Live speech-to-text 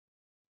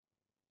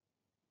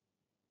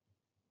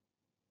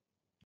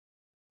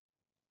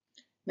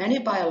Many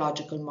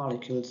biological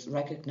molecules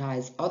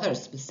recognize other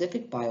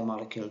specific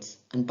biomolecules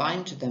and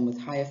bind to them with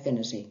high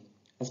affinity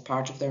as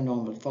part of their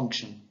normal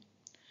function.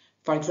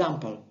 For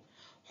example,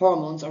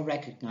 hormones are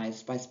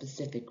recognized by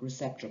specific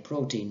receptor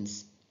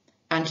proteins.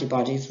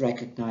 Antibodies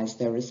recognize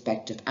their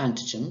respective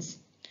antigens.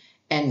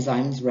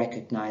 Enzymes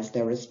recognize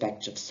their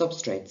respective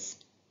substrates.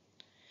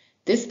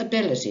 This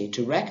ability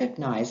to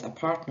recognize a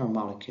partner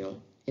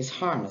molecule is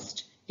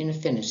harnessed in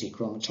affinity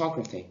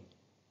chromatography.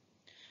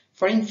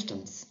 For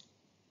instance,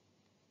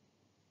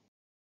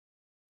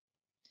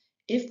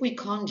 if we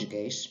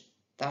conjugate,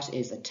 that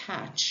is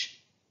attach,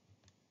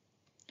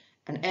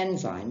 an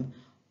enzyme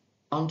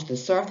onto the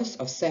surface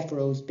of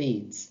Sephiroth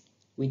beads,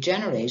 we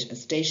generate a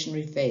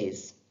stationary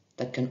phase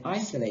that can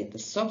isolate the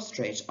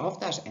substrate of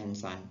that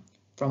enzyme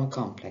from a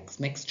complex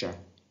mixture.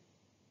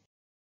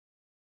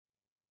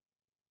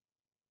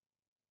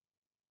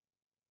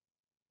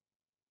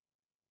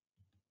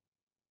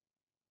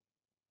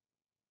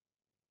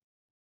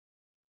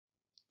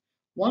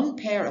 One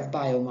pair of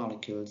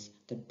biomolecules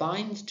that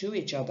binds to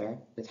each other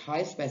with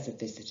high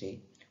specificity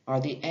are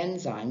the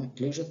enzyme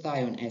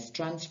glutathione S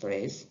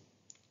transferase,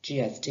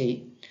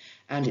 GST,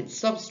 and its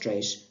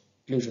substrate,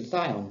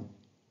 glutathione.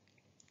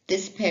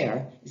 This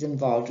pair is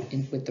involved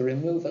with the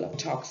removal of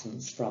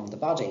toxins from the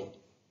body.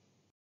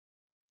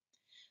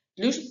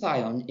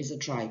 Glutathione is a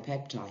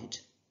tripeptide,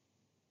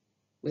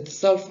 with the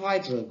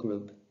sulfhydryl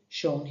group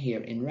shown here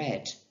in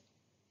red.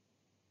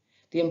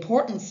 The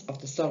importance of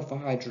the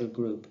sulfhydryl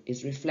group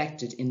is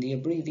reflected in the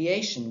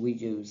abbreviation we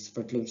use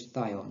for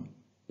glutathione,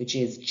 which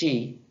is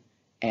GSH.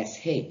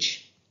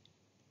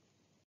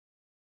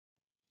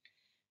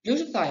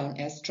 Glutathione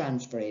S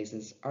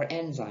transferases are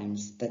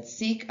enzymes that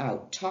seek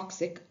out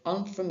toxic,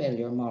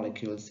 unfamiliar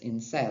molecules in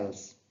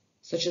cells,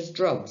 such as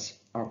drugs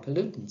or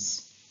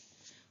pollutants.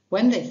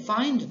 When they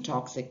find a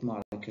toxic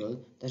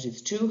molecule that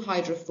is too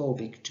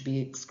hydrophobic to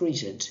be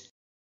excreted,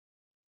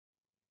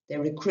 they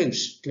recruit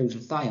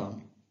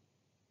glutathione.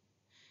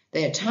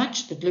 They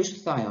attach the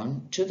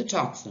glutathione to the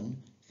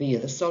toxin via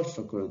the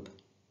sulfur group.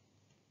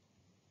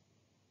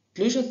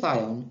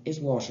 Glutathione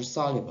is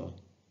water-soluble,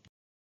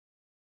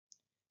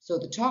 so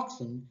the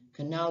toxin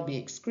can now be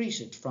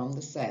excreted from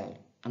the cell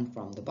and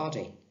from the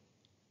body.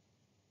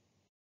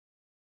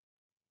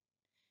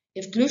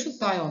 If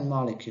glutathione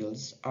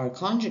molecules are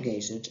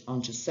conjugated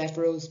onto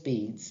Sephiroth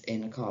beads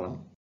in a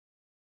column,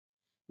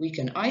 we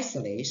can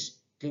isolate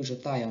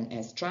glutathione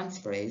S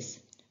transferase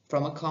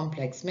from a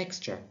complex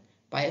mixture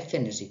by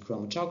affinity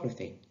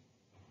chromatography.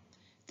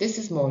 This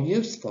is more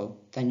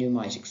useful than you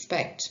might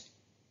expect.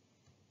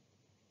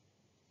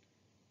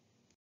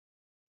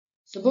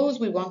 Suppose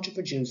we want to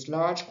produce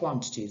large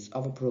quantities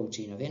of a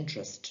protein of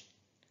interest.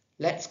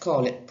 Let's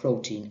call it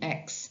protein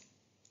X.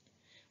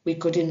 We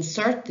could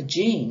insert the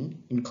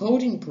gene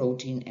encoding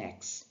protein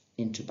X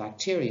into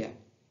bacteria.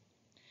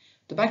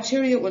 The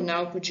bacteria will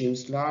now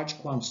produce large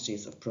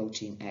quantities of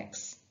protein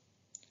X.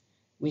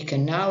 We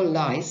can now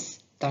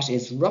lyse, that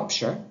is,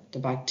 rupture the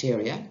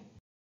bacteria.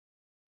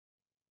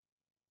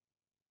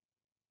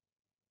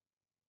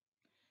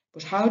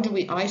 But how do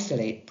we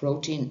isolate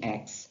protein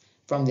X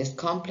from this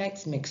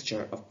complex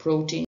mixture of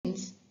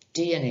proteins,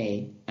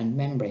 DNA, and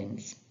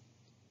membranes?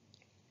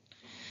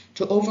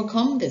 To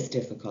overcome this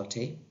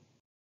difficulty,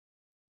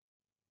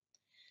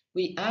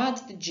 we add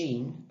the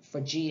gene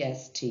for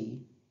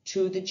GST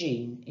to the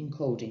gene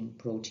encoding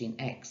protein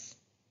X.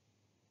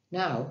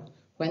 Now,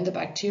 when the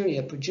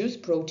bacteria produce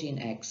protein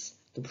X,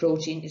 the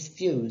protein is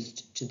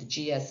fused to the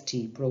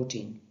GST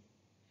protein.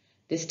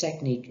 This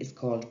technique is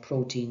called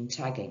protein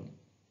tagging.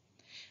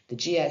 The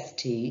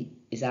GST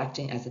is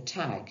acting as a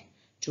tag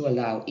to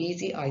allow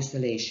easy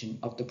isolation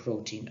of the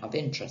protein of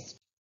interest.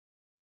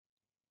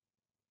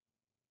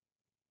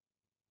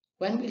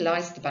 When we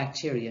lyse the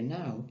bacteria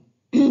now,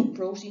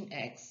 protein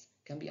X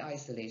can be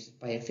isolated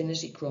by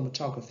affinity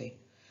chromatography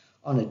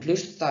on a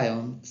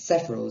glutathione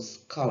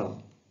Sephiroth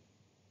column.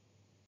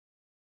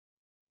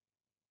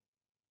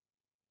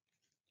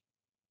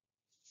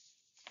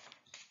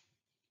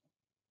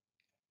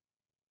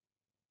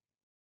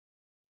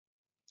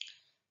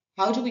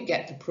 How do we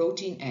get the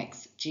protein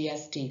X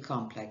GST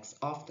complex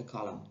off the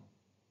column?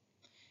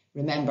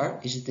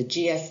 Remember, it is the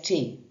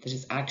GST that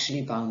is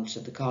actually bound to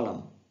the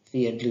column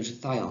via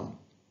glutathione.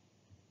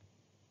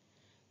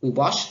 We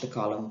wash the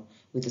column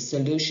with a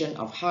solution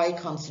of high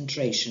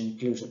concentration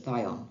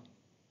glutathione.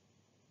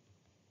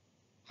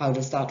 How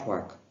does that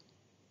work?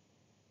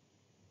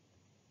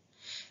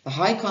 The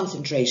high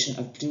concentration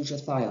of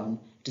glutathione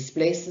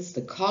displaces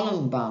the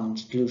column-bound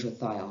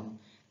glutathione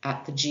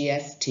at the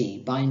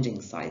GST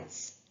binding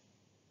sites.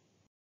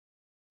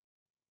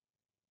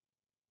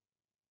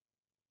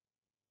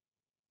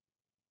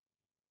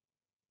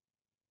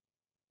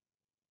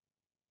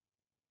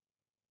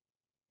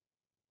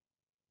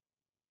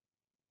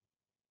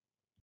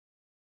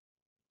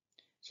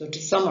 So to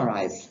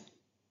summarize,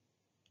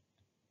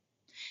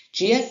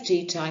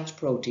 GST tagged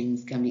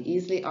proteins can be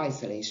easily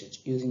isolated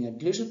using a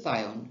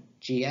glutathione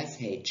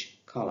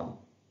GSH column.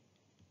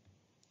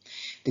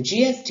 The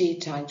GST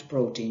tagged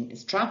protein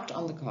is trapped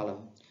on the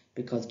column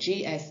because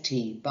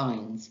GST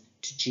binds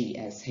to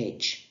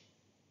GSH.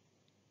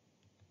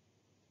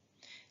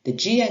 The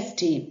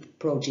GST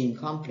protein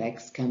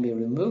complex can be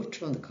removed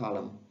from the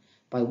column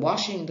by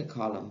washing the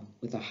column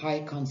with a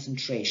high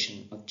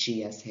concentration of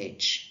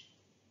GSH.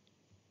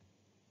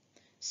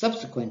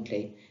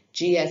 Subsequently,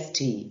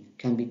 GST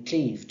can be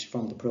cleaved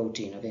from the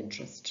protein of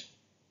interest.